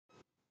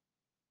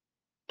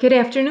Good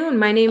afternoon.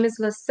 My name is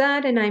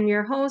Lisette and I'm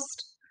your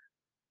host.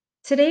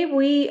 Today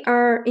we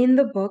are in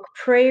the book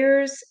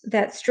Prayers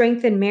That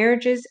Strengthen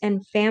Marriages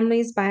and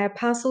Families by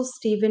Apostle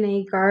Stephen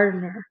A.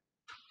 Gardner.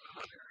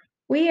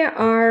 We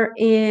are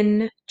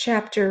in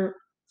chapter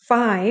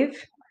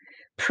 5,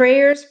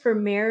 Prayers for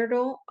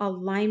Marital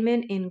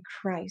Alignment in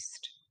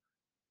Christ.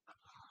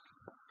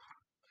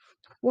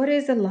 What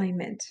is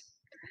alignment?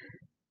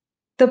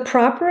 The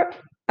proper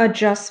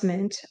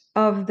adjustment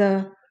of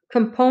the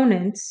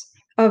components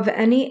of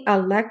any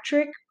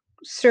electric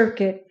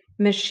circuit,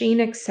 machine,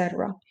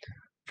 etc.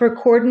 for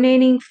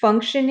coordinating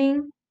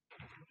functioning,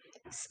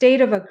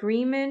 state of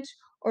agreement,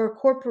 or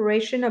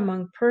cooperation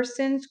among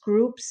persons,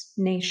 groups,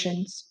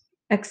 nations,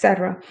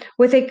 etc.,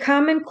 with a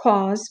common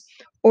cause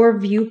or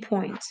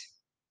viewpoint.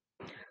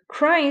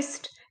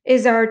 Christ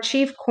is our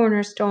chief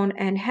cornerstone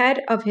and head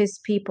of his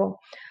people.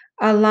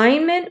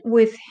 Alignment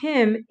with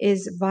him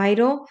is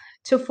vital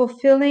to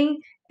fulfilling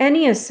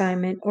any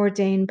assignment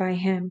ordained by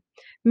him.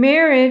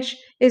 Marriage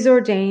is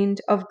ordained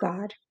of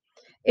God.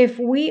 If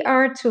we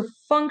are to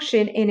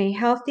function in a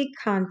healthy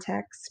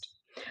context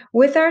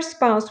with our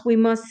spouse, we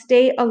must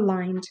stay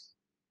aligned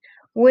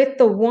with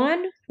the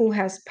one who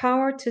has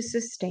power to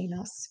sustain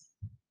us.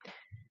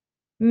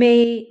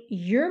 May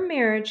your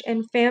marriage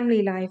and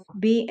family life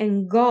be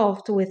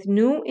engulfed with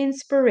new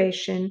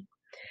inspiration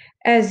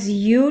as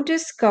you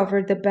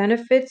discover the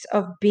benefits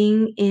of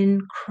being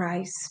in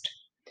Christ.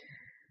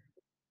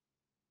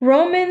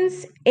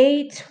 Romans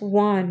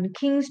 8:1,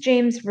 King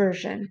James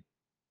Version,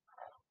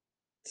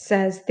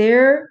 says,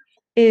 "There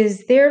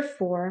is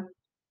therefore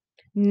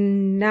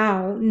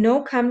now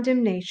no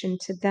condemnation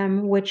to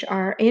them which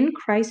are in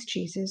Christ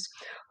Jesus,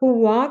 who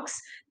walks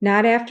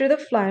not after the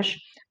flesh,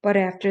 but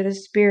after the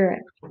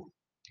Spirit."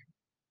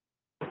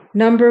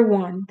 Number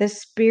one,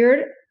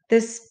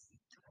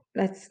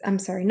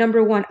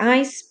 number one,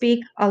 I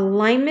speak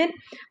alignment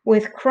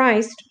with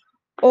Christ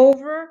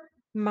over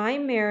my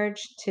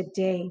marriage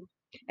today.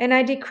 And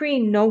I decree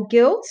no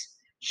guilt,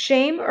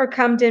 shame, or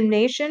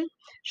condemnation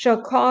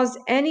shall cause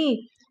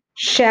any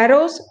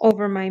shadows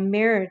over my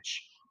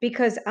marriage,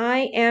 because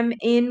I am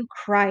in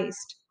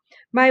Christ.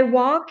 My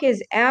walk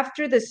is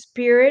after the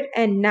Spirit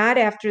and not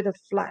after the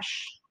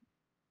flesh.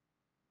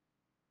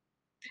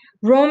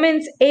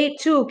 Romans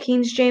 8:2,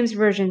 King James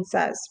Version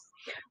says,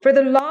 "For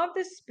the law of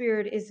the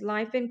Spirit is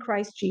life in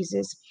Christ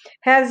Jesus,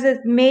 has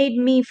it made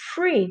me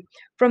free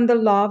from the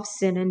law of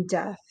sin and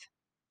death."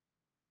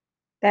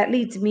 That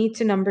leads me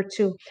to number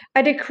 2.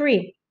 I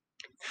decree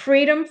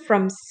freedom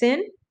from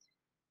sin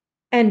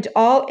and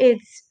all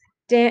its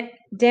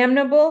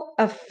damnable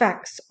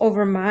effects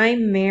over my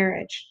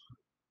marriage.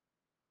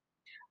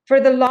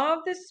 For the law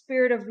of the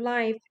Spirit of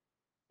life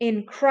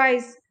in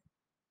Christ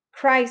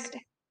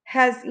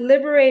has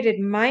liberated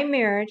my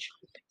marriage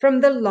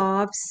from the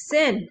law of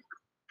sin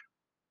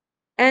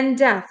and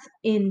death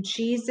in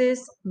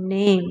Jesus'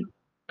 name.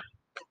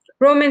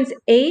 Romans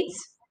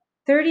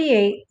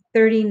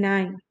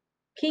 8:38-39.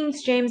 King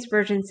James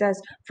Version says,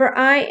 "For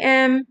I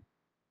am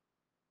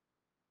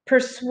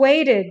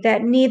persuaded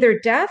that neither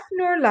death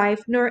nor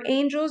life, nor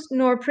angels,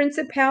 nor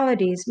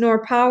principalities,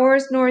 nor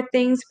powers, nor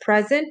things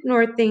present,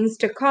 nor things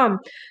to come,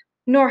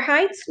 nor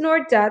heights,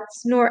 nor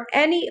depths, nor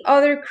any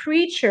other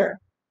creature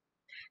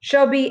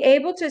shall be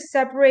able to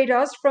separate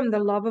us from the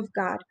love of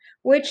God,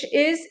 which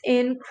is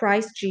in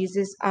Christ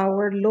Jesus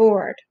our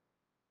Lord."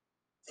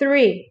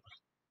 3.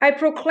 I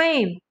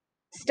proclaim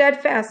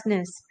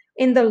steadfastness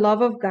in the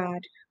love of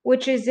God,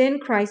 which is in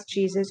Christ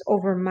Jesus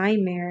over my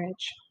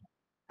marriage.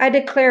 I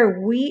declare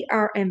we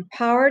are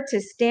empowered to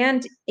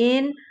stand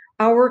in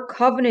our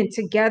covenant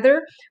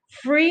together,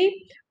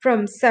 free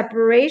from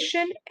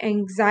separation,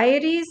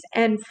 anxieties,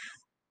 and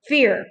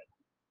fear.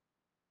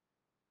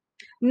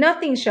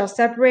 Nothing shall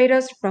separate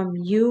us from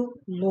you,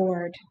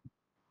 Lord.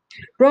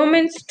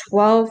 Romans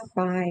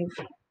 12:5.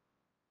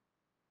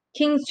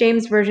 King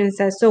James Version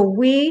says, "So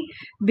we,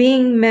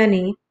 being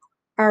many,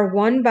 are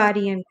one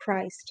body in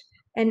Christ,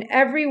 and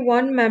every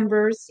one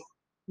members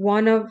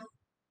one of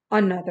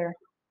another."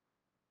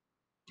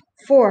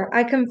 4.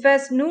 I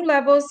confess new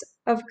levels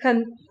of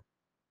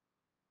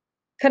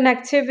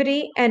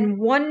connectivity and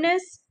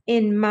oneness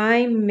in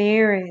my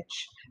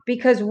marriage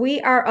because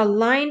we are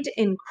aligned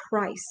in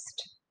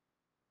Christ.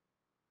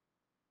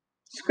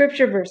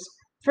 Scripture verse,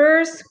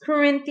 1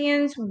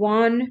 Corinthians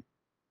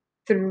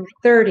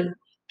 1:30,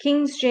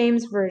 King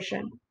James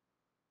Version.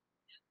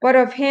 "But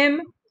of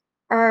him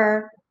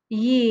are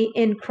ye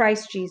in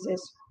Christ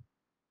Jesus,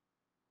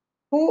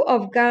 who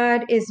of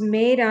God is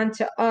made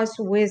unto us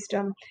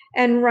wisdom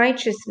and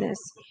righteousness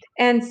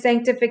and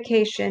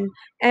sanctification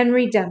and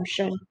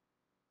redemption."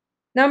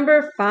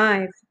 Number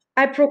 5,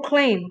 I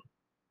proclaim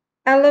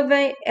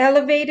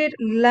elevated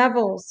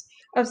levels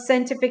of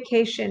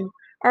sanctification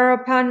are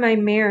upon my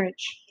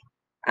marriage.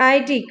 I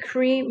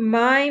decree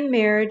my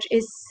marriage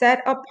is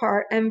set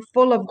apart and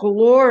full of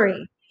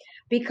glory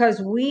because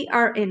we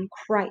are in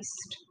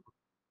Christ.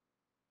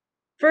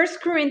 1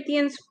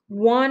 Corinthians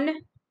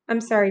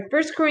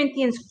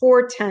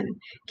 4:10,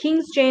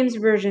 King James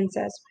Version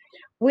says,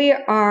 "We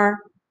are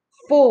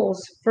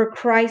fools for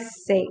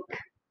Christ's sake,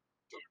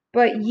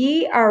 but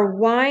ye are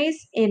wise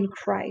in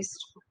Christ.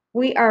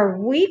 We are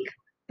weak,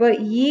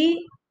 but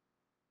ye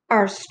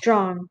are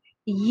strong.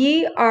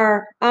 Ye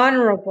are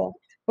honorable,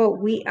 but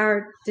we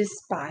are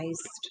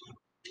despised.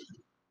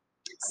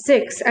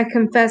 6, I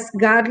confess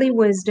godly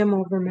wisdom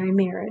over my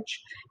marriage,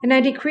 and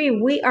I decree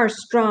we are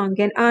strong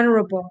and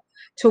honorable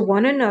to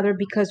one another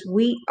because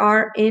we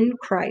are in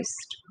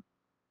Christ.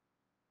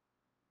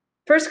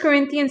 1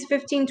 Corinthians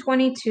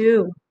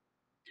 15:22,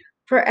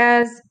 for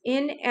as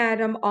in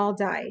Adam all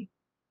die,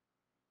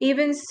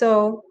 even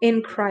so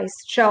in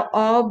Christ shall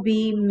all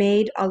be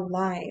made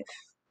alive.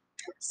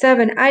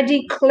 7, I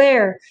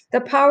declare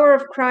the power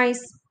of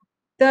Christ,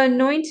 the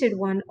anointed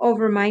one,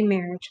 over my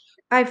marriage.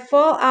 I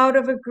fall out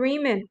of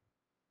agreement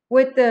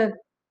with the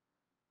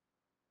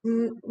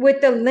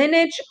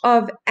lineage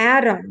of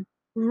Adam,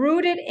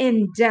 rooted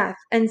in death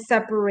and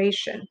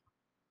separation.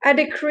 I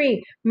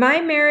decree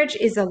my marriage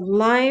is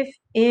alive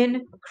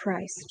in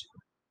Christ.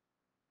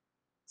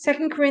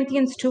 2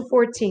 Corinthians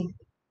 2:14.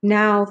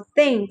 Now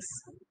thanks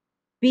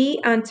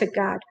be unto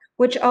God,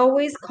 which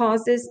always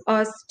causes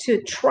us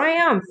to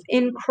triumph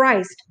in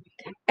Christ,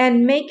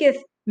 and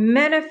maketh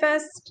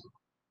manifest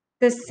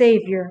the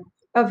Savior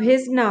of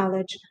his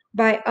knowledge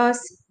by us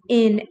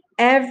in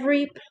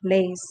every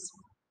place.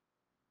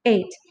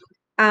 8.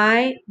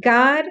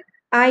 God,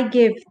 I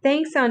give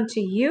thanks unto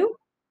you,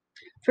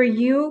 for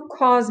you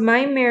cause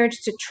my marriage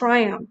to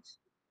triumph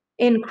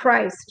in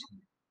Christ,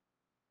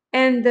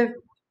 and the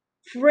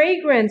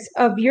fragrance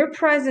of your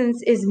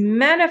presence is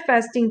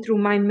manifesting through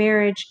my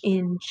marriage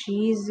in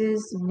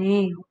Jesus'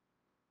 name.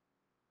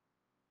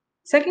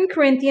 2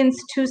 Corinthians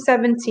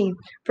 2:17,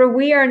 for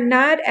we are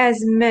not as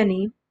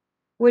many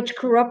which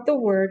corrupt the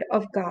word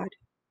of God,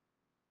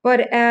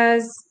 but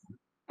as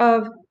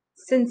of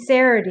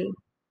sincerity,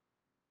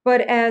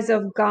 but as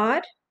of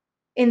God,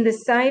 in the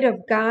sight of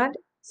God,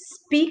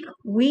 speak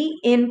we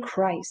in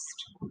Christ.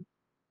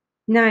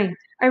 9,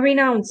 I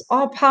renounce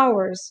all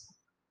powers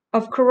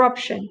of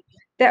corruption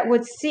that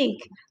would seek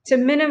to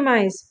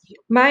minimize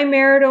my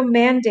marital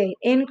mandate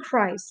in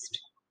Christ.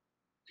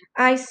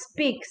 I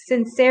speak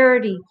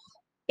sincerity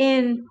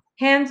in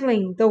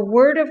handling the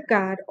word of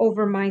God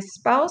over my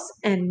spouse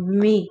and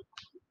me.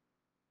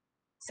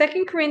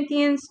 2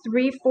 Corinthians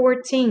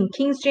 3:14,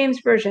 King James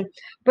Version,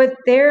 but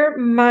their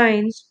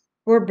minds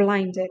were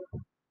blinded.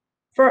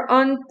 For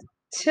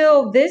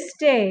until this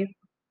day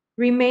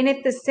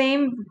remaineth the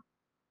same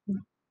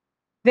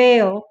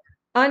veil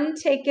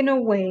untaken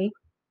away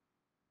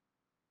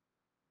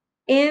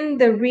in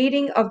the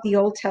reading of the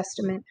Old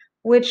Testament,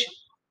 which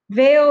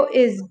veil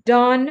is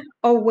done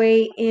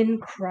away in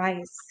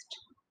Christ.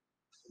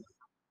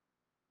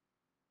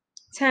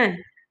 10.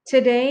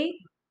 Today,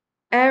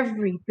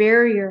 every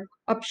barrier,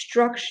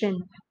 obstruction,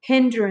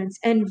 hindrance,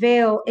 and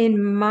veil in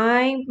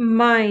my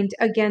mind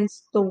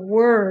against the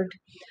word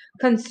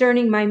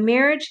concerning my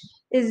marriage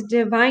is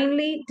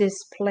divinely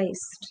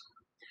displaced.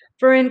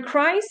 For in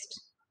Christ,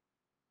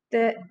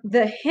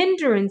 the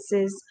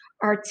hindrances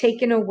are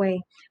taken away,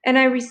 and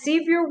I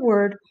receive your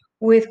word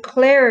with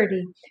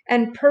clarity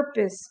and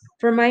purpose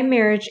for my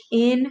marriage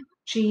in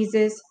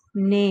Jesus'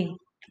 name.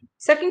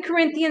 2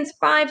 Corinthians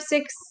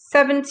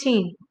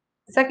 5:17.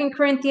 2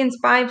 Corinthians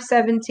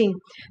 5:17.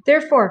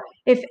 Therefore,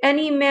 if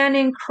any man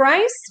in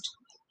Christ,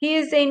 he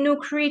is a new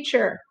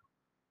creature.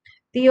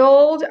 The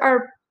old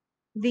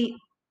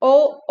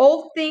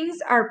things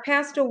are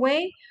passed away.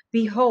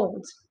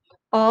 Behold,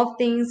 all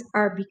things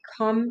are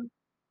become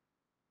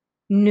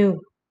new.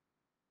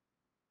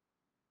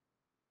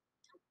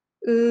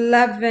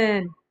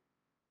 11.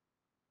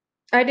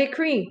 I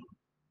decree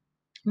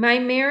my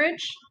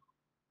marriage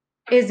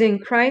is in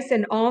Christ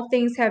and all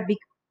things have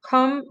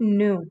become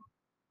new.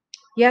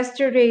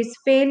 Yesterday's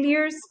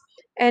failures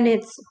and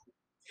its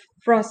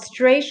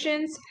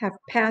frustrations have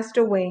passed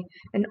away,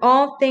 and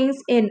all things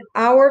in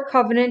our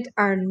covenant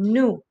are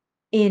new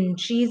in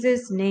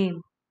Jesus'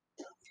 name.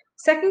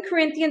 2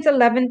 Corinthians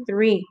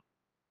 11:3.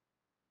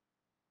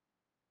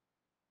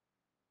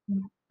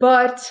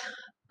 But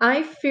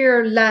I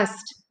fear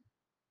lest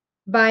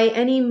by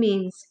any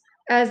means,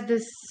 as the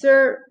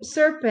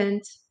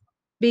serpent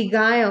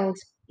beguiled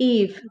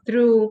Eve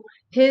through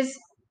his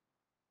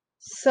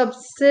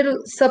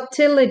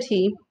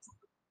subtlety,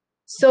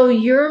 so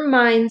your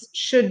minds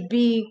should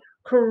be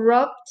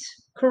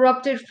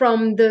corrupted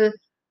from the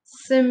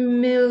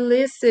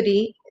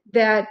simplicity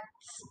that's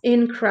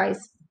in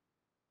Christ.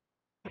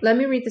 Let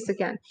me read this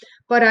again.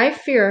 But I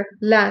fear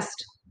lest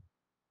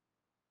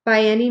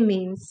by any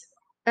means,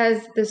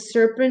 as the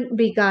serpent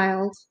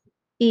beguiled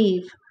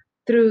Eve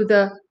through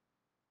the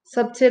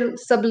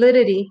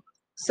subtlety,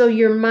 so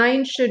your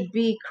mind should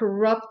be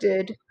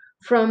corrupted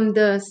from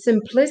the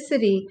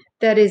simplicity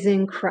that is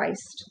in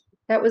Christ.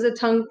 That was a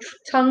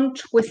tongue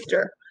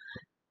twister.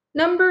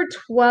 Number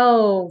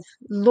 12,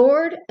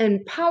 Lord,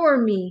 empower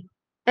me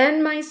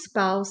and my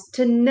spouse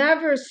to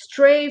never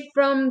stray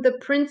from the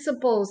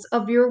principles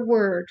of your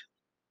word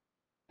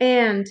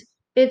and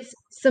its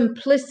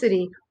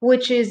simplicity,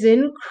 which is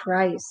in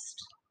Christ.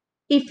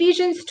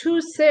 Ephesians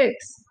 2:6,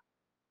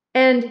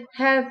 and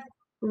have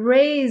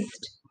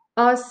raised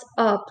us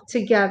up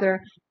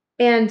together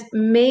and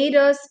made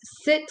us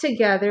sit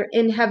together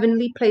in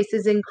heavenly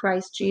places in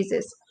Christ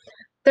Jesus.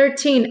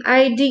 13,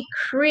 I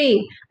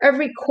decree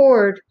every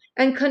cord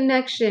and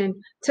connection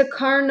to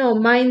carnal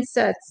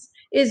mindsets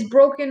is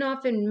broken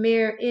off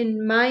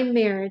in my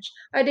marriage.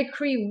 I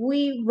decree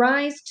we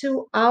rise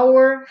to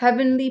our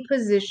heavenly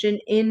position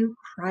in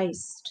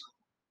Christ.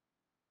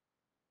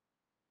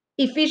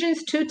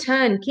 Ephesians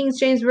 2:10, King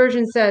James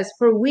Version says,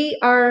 "For we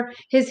are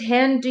his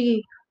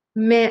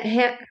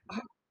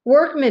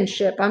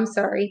workmanship,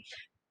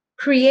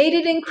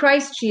 created in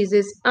Christ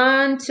Jesus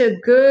unto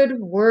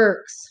good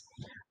works,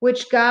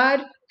 which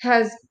God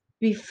has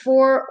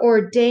before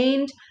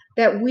ordained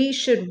that we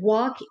should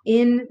walk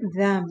in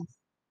them."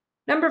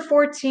 Number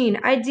 14,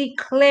 I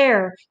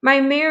declare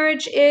my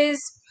marriage is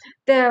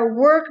the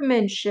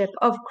workmanship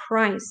of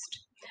Christ,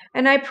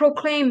 and I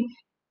proclaim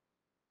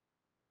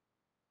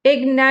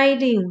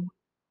igniting,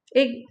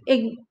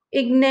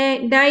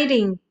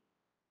 igniting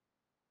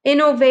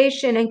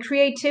innovation and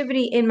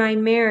creativity in my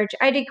marriage.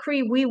 I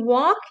decree we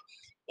walk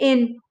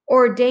in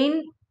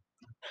ordained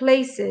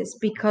places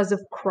because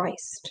of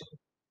Christ.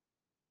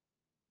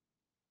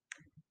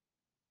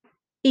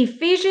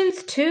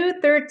 Ephesians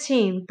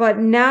 2:13, but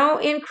now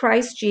in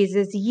Christ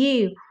Jesus,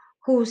 ye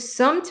who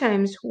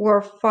sometimes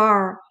were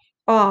far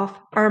off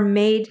are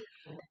made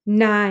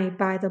nigh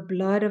by the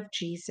blood of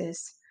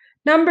Jesus.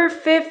 Number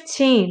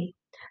 15,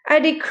 I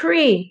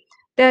decree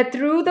that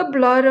through the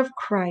blood of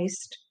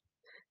Christ,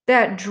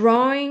 that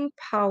drawing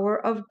power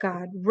of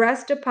God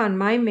rest upon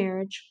my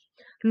marriage.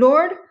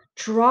 Lord,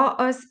 draw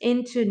us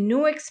into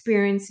new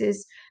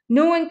experiences,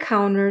 new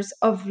encounters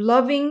of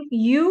loving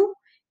you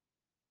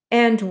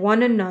and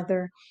one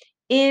another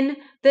in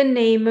the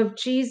name of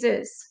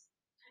Jesus.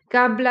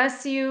 God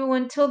bless you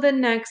until the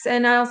next,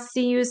 and I'll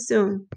see you soon.